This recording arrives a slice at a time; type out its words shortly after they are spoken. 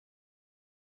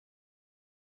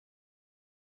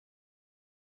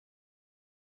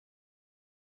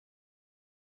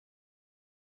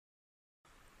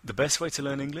The best way to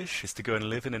learn English is to go and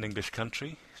live in an English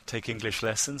country, take English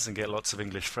lessons, and get lots of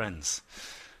English friends.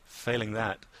 Failing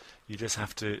that, you just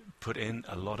have to put in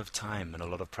a lot of time and a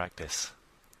lot of practice.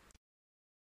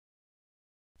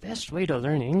 Best way to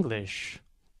learn English?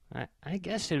 I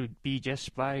guess it would be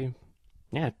just by,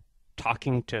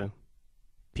 talking to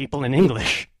people in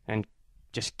English and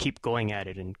just keep going at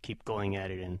it and keep going at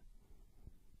it, and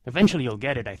eventually you'll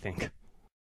get it, I think.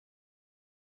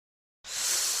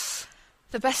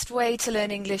 The best way to learn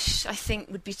English, I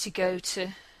think, would be to go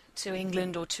to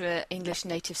England or to an English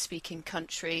native speaking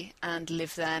country and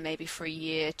live there maybe for a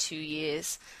year, 2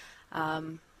 years.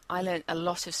 I learned a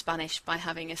lot of Spanish by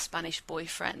having a Spanish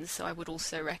boyfriend, so I would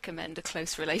also recommend a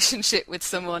close relationship with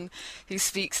someone who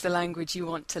speaks the language you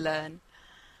want to learn.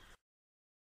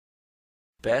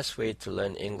 Best way to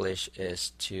learn English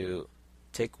is to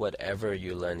take whatever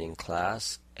you learn in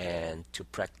class and to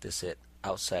practice it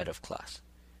outside of class.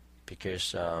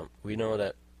 Because we know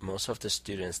that most of the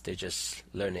students, they just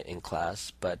learn it in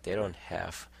class, but they don't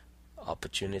have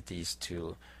opportunities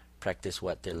to practice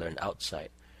what they learn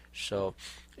outside. So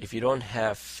if you don't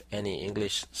have any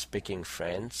English speaking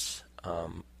friends,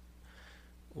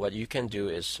 what you can do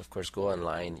is, of course, go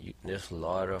online. There's a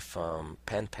lot of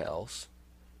pen pals,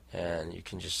 and you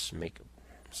can just make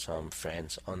some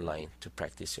friends online to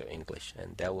practice your English,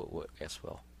 and that would work as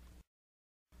well.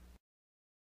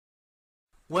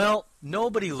 Well,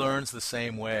 nobody learns the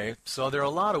same way, so there are a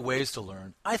lot of ways to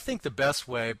learn. I think the best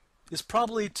way is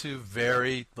probably to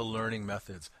vary the learning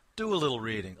methods. Do a little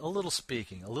reading, a little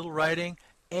speaking, a little writing,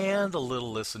 and a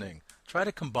little listening. Try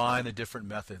to combine the different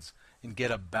methods and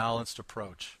get a balanced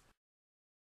approach.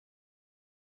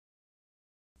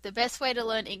 The best way to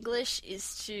learn English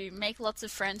is to make lots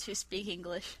of friends who speak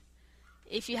English.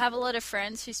 If you have a lot of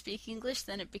friends who speak English,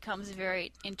 then it becomes a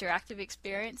very interactive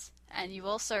experience, and you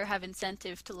also have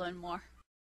incentive to learn more.